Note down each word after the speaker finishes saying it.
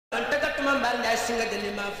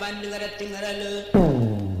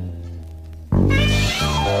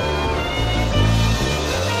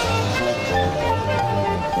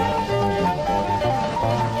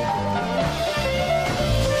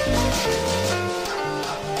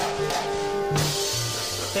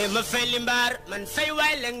ma fay limbar man fay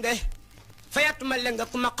way lenge fayatuma lenga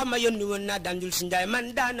kuma xama yoni won na dandul si njaay man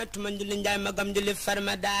daanatuma njul njaay magam juli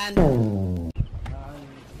farma daan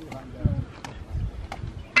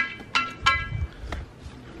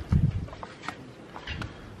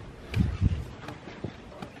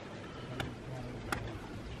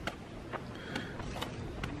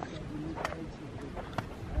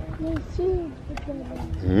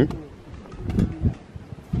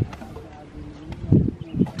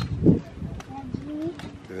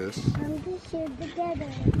Yes.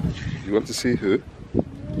 You want to see who?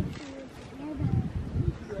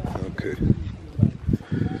 Okay.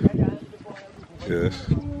 Yes.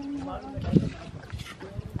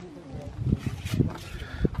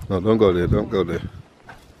 No, don't go there. Don't go there.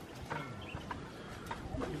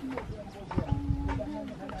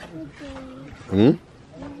 Hmm?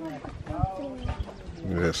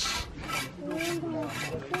 Yes.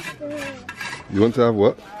 You want to have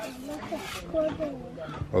what?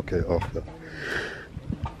 Okay, after.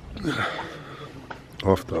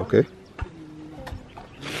 After, okay?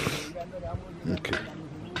 Okay.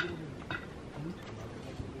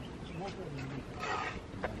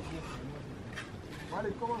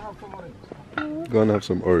 Go and have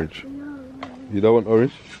some orange. You don't want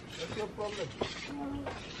orange?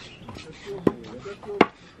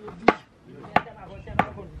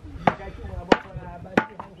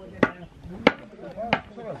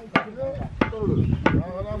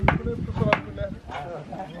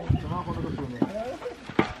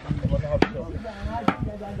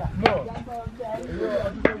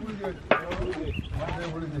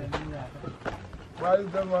 Why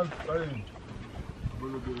is that one orange?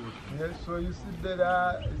 Yes, so you sit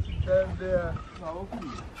there, you sit down there.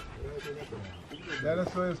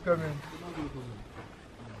 Dinosaur is coming.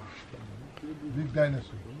 Big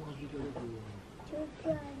dinosaur.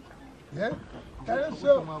 Yeah?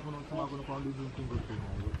 Dinosaur. Mali,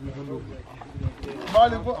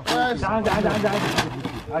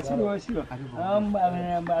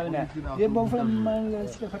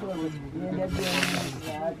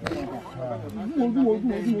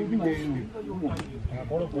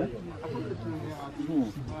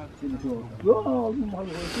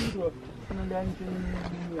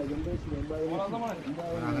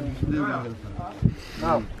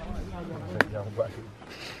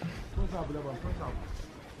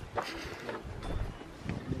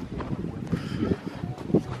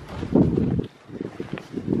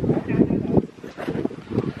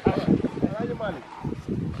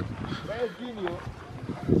 where is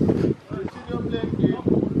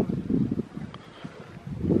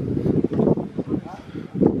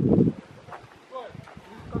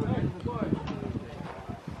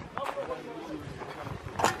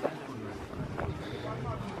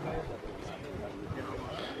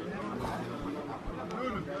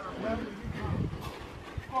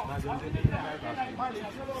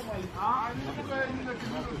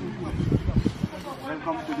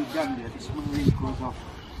Welcome to the Gambia, the smuggling coast of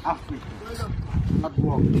Africa. Not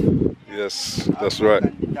work. Yes, that's right.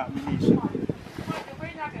 Determination.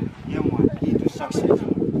 Yeah, man, key to success.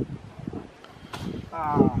 3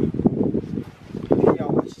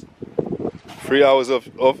 hours. 3 hours of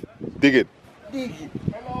digging. Digging.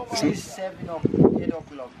 It's 7 o'clock, 8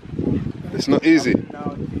 o'clock. It's not easy.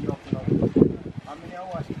 Now 3 o'clock. How many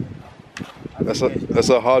hours? That's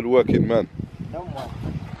a hard working man. No more.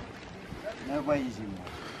 Never easy, man.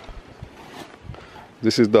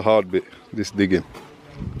 This is the hard bit, this digging.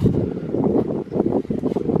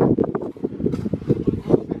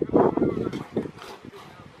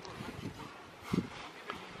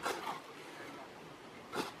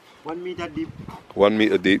 One meter deep. 1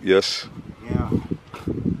 meter deep, yes. Yeah.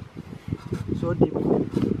 So deep.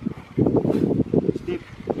 It's deep.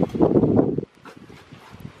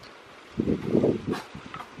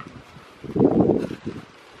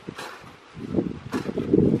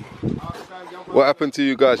 What happened to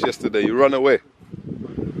you guys yesterday? You ran away?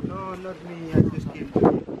 No, not me. I just came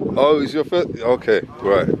today. Oh, it's your first? Okay,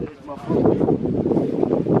 right. It's my fault.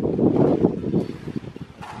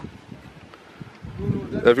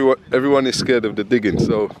 Everyone is scared of the digging,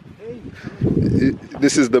 so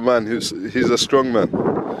this is the man he's a strong man.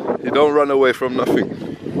 He don't run away from nothing.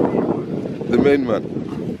 The main man.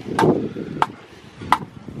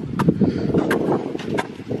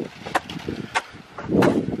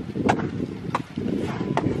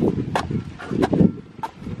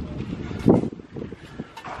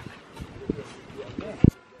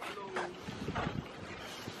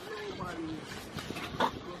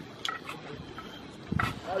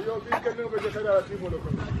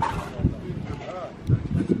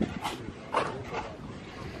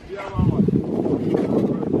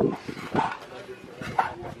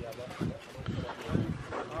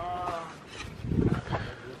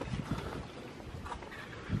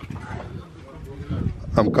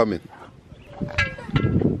 I'm coming.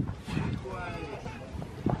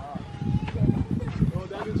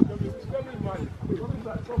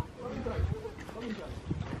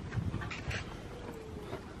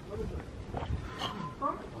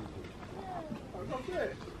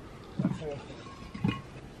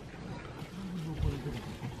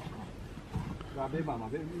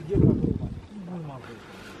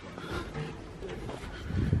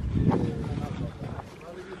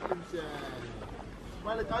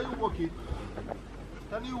 Malik, are you walking?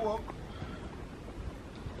 Can you walk?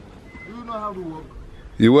 Do you know how to walk?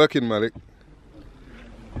 You working, Malik?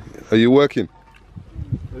 Are you working?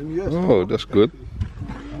 Yes. Oh, that's good.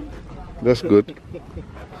 That's good.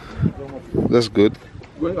 That's good.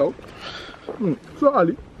 Going out? So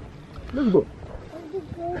Ali, let's go.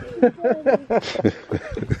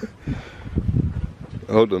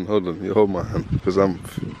 Hold on. You hold my hand because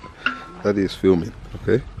Daddy is filming.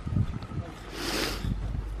 Okay.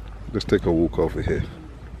 Let's take a walk over here.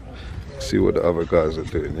 See what the other guys are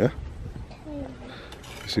doing. Yeah.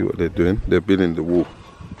 See what they're doing. They're building the wall.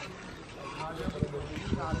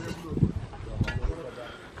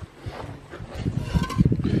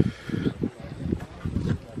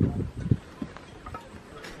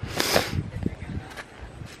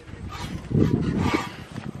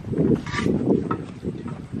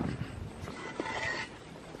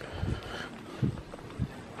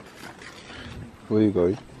 Where are you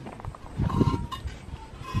going?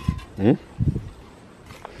 Hmm?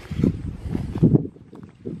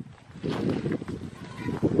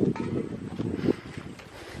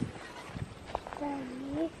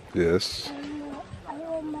 Yes.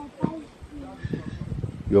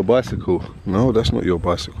 Your bicycle? No, that's not your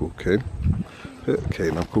bicycle, Kane.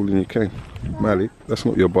 Kane, I'm calling you Kane. Malik, that's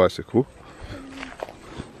not your bicycle.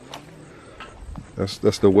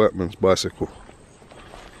 That's the workman's bicycle.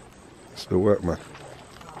 It's the workman.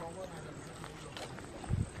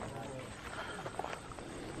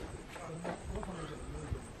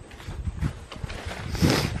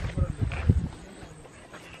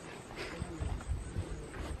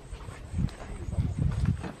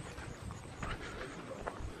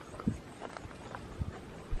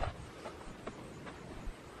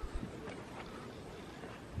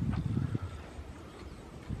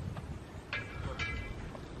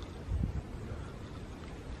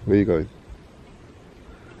 Where are you going?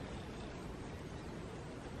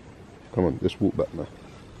 Come on, let's walk back now.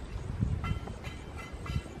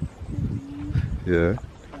 Yeah.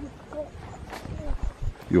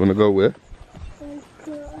 You want to go where?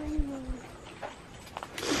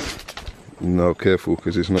 No, careful,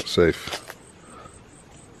 because it's not safe.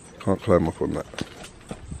 Can't climb up on that.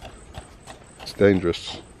 It's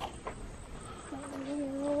dangerous.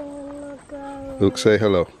 Look, say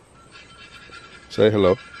hello. Say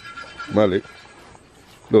hello. Malik.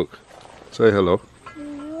 Look, say hello.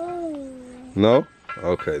 No?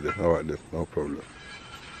 Okay then, alright then, no problem.